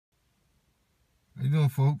How you doing,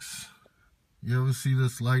 folks? You ever see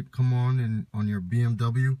this light come on your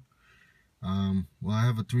BMW? Well, I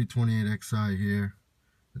have a 328xi here.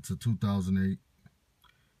 It's a 2008,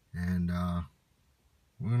 and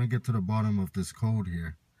we're gonna get to the bottom of this code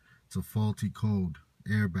here. It's a faulty code,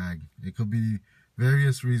 airbag. It could be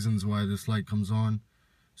various reasons why this light comes on,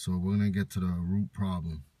 so we're gonna get to the root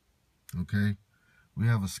problem. Okay, we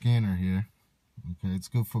have a scanner here. Okay, it's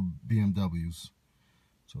good for BMWs.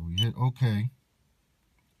 So we hit OK,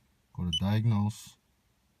 go to diagnose,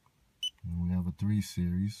 and we have a 3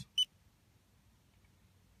 series,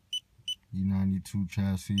 E92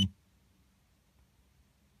 chassis,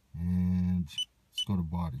 and let's go to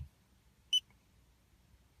body.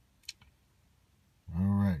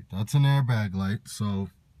 Alright, that's an airbag light, so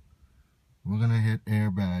we're going to hit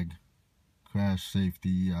airbag crash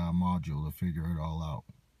safety module to figure it all out.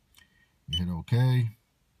 You hit OK.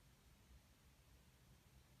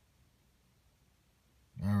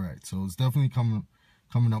 Alright, so it's definitely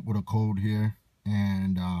coming up with a code here,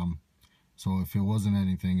 and so if it wasn't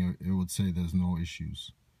anything, it would say there's no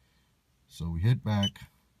issues. So we hit back,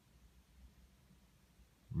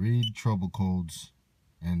 read trouble codes,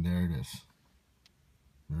 and there it is.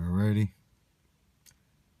 Alrighty.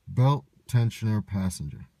 Belt tensioner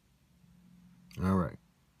passenger. Alright,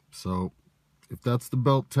 so if that's the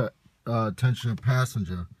belt tensioner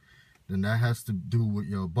passenger, then that has to do with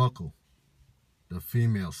your buckle, the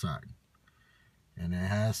female side, and it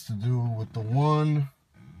has to do with the one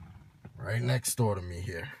right next door to me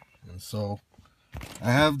here. And so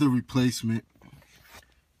I have the replacement,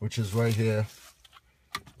 which is right here,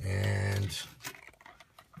 and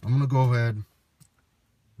I'm gonna go ahead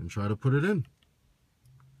and try to put it in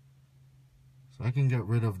so I can get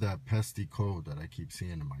rid of that pesky code that I keep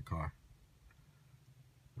seeing in my car.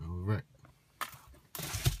 All right.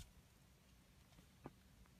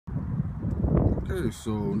 Okay,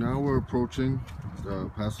 so now we're approaching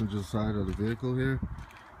the passenger side of the vehicle here,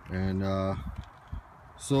 and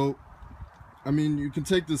so I mean, you can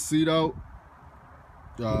take the seat out.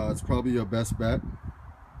 It's probably your best bet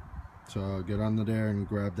to get under there and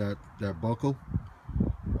grab that buckle.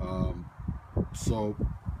 So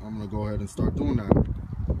I'm gonna go ahead and start doing that.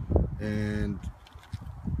 And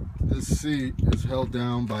this seat is held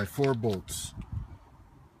down by 4 bolts.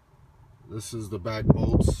 This is the back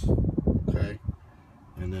bolts, okay?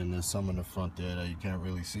 And then there's some in the front there that you can't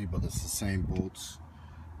really see, but it's the same bolts.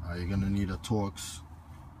 You're gonna need a Torx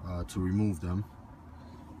to remove them.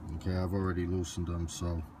 Okay, I've already loosened them,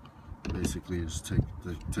 so basically you just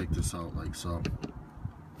take this out like so.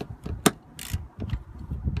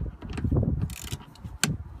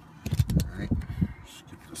 Alright, just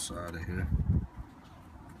get this out of here.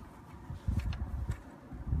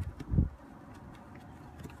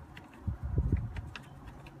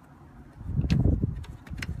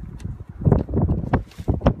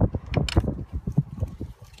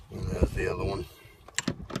 And there's the other one.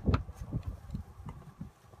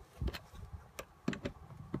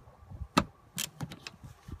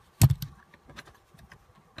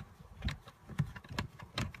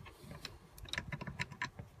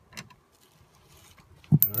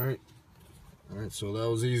 Alright, so that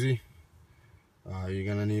was easy. You're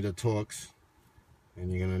gonna need a Torx,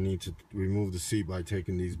 and you're gonna need to remove the seat by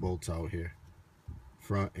taking these bolts out here,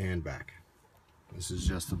 front and back. This is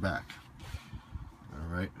just the back.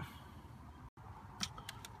 Alright,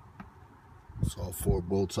 so all 4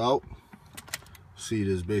 bolts out. Seat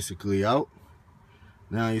is basically out.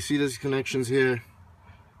 Now you see these connections here?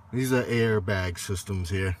 These are airbag systems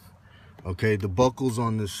here. Okay, the buckle's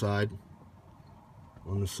on this side.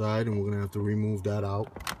 On the side, and we're gonna have to remove that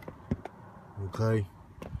out, okay,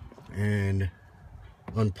 and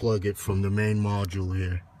unplug it from the main module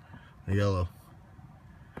here, the yellow.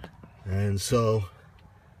 And so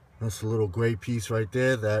that's a little gray piece right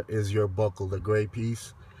there. That is your buckle, the gray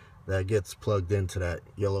piece that gets plugged into that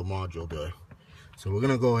yellow module there. So we're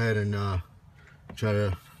gonna go ahead and try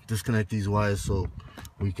to disconnect these wires so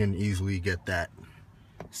we can easily get that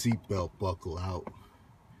seat belt buckle out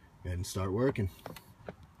and start working.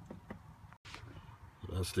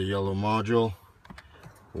 That's the yellow module.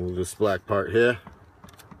 Move this black part here,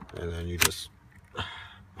 and then you just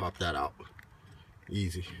pop that out.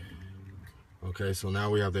 Easy. Okay, so now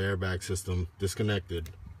we have the airbag system disconnected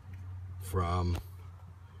from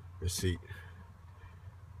the seat,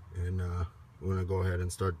 and we're gonna go ahead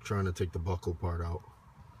and start trying to take the buckle part out.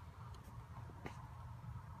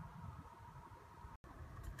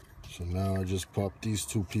 So now I just popped these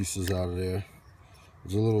 2 pieces out of there.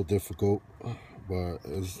 It's a little difficult, but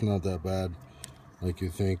it's not that bad like you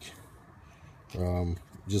think.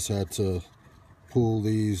 Just had to pull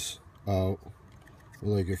these out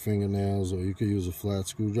with like your fingernails, or you could use a flat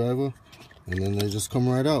screwdriver, and then they just come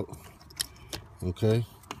right out. Okay,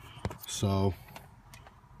 so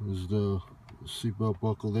there's the seatbelt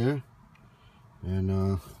buckle there,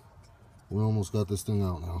 and we almost got this thing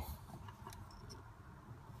out now.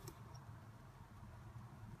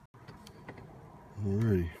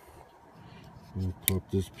 Alrighty, we'll pop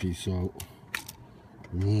this piece out,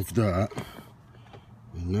 remove that,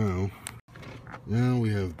 and now we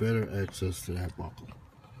have better access to that buckle.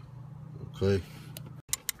 Okay,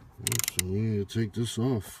 so we need to take this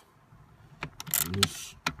off.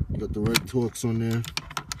 Just got the right Torx on there,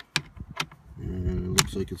 and it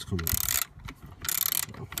looks like it's coming out.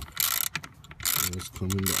 So it's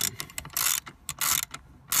coming down.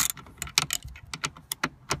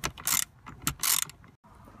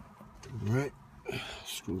 Alright,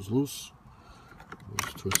 screws loose.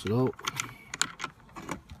 Let's twist it out.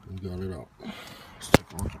 We got it out. Let's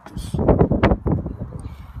take a look at this.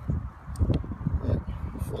 Alright,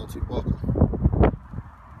 faulty buckle.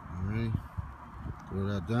 Alright, throw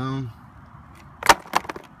that down.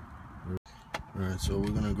 Alright, so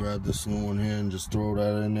we're gonna grab this new one here and just throw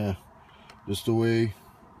that in there. Just the way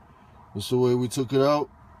we took it out.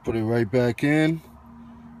 Put it right back in.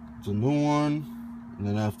 It's a new one. And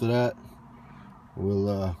then after that,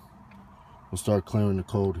 we'll start clearing the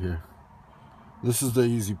code here. This is the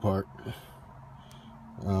easy part,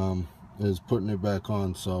 is putting it back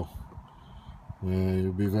on. So yeah,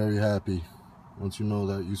 you'll be very happy once you know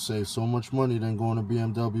that you save so much money than going to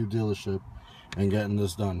BMW dealership and getting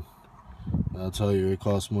this done. I'll tell you, it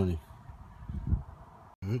costs money.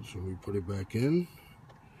 Alright, so we put it back in.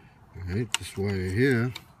 Alright, this wire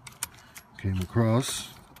here came across,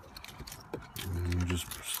 and you just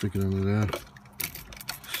stick it under there.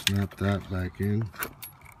 Snap that back in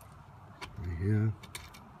right here.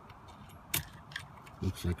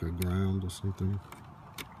 Looks like a ground or something.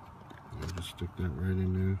 I'll just stick that right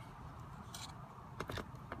in there.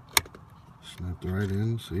 Snap it right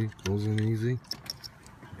in. See, goes in easy.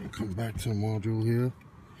 And come back to the module here,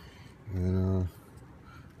 and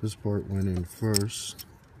this part went in first,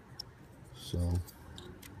 so I'm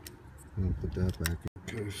gonna put that back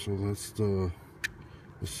in. Okay, so that's the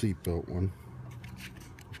seatbelt one.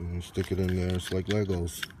 And stick it in there. It's like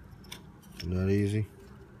Legos. Isn't that easy?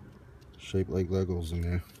 Shaped like Legos in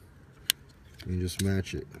there. You just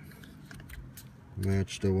match it.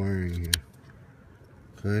 Match the wiring here.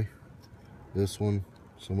 Okay. This one,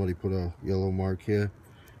 somebody put a yellow mark here,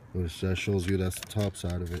 which that shows you that's the top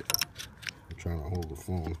side of it. I'm trying to hold the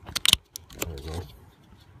phone. There we go.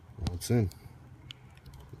 Now it's in.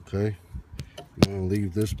 Okay. I'm gonna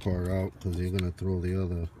leave this part out because you're gonna throw the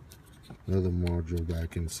other module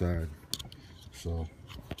back inside. So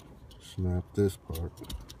snap this part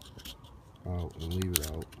out and leave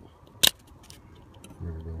it out.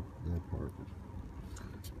 There we go, that part.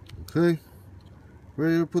 Okay,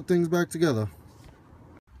 ready to put things back together.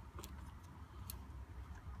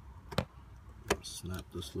 Snap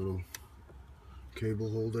this little cable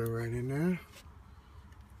holder right in there,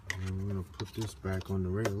 and we're gonna put this back on the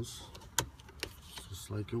rails just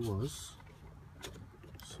like it was.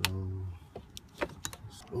 So,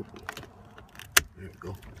 oh, there we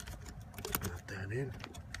go. Got that in.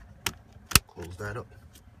 Close that up.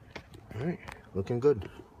 Alright, looking good.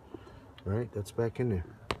 Alright, that's back in there.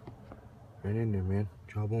 Right in there, man.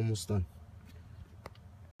 Job almost done.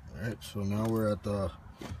 Alright, so now we're at the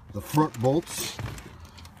front bolts.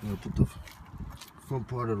 I'm gonna put the front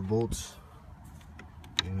part of the bolts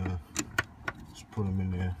and just put them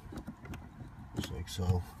in there, just like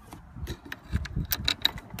so.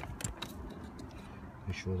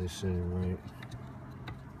 Make sure they're sitting right.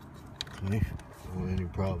 Okay, don't have any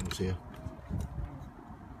problems here.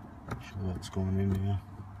 Make sure that's going in there.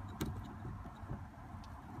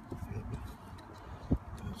 Yep.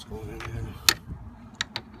 That's going in there.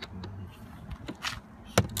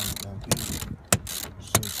 Back in.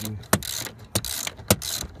 Safety.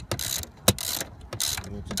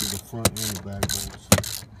 We have to do the front and the back bolts.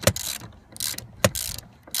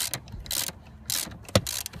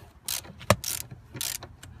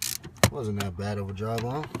 Wasn't that bad of a job,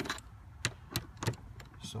 huh?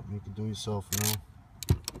 Something you can do yourself, you know.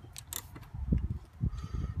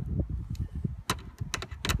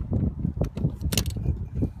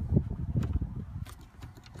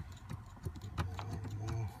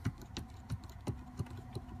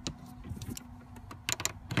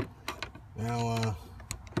 Now,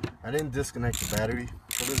 I didn't disconnect the battery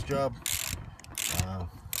for this job,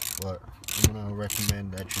 but I'm gonna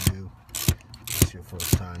recommend that you do. It's your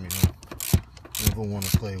first time, you know. You never want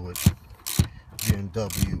to play with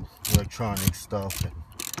BMW electronic stuff and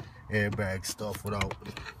airbag stuff without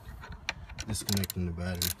disconnecting the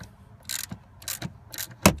battery.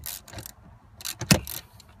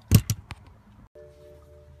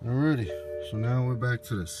 Alrighty, so now we're back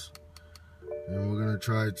to this, and we're gonna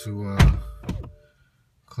try to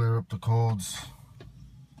clear up the codes.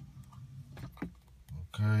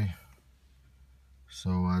 Okay,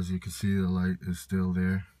 so as you can see, the light is still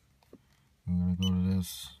there. I'm gonna go to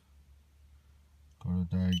this, go to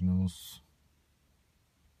diagnose.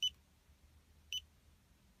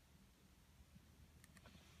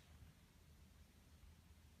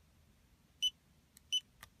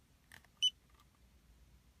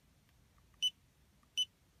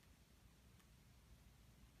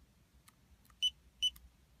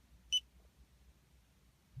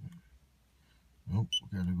 Nope,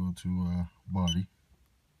 we gotta go to body.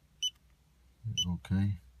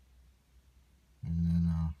 Okay, and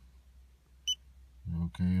then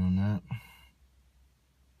okay on that.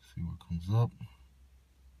 See what comes up.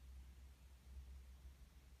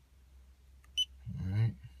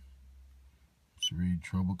 Alright, let's read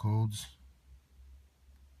trouble codes.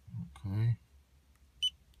 Okay,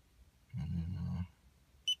 and then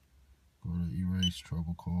go to erase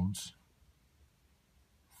trouble codes.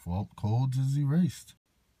 Fault codes is erased.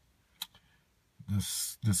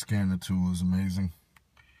 This scanner tool is amazing.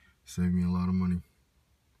 Saved me a lot of money.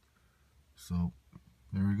 So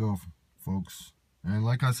there we go, folks. And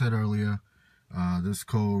like I said earlier, this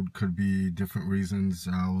code could be different reasons.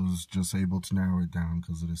 I was just able to narrow it down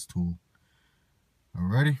because of this tool.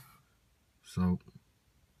 Alrighty, so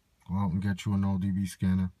go out and get you an ODB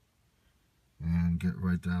scanner and get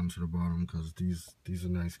right down to the bottom, because these are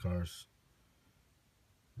nice cars.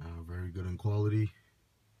 Very good in quality.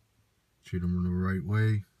 Treat them in the right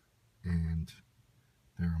way, and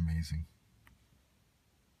they're amazing.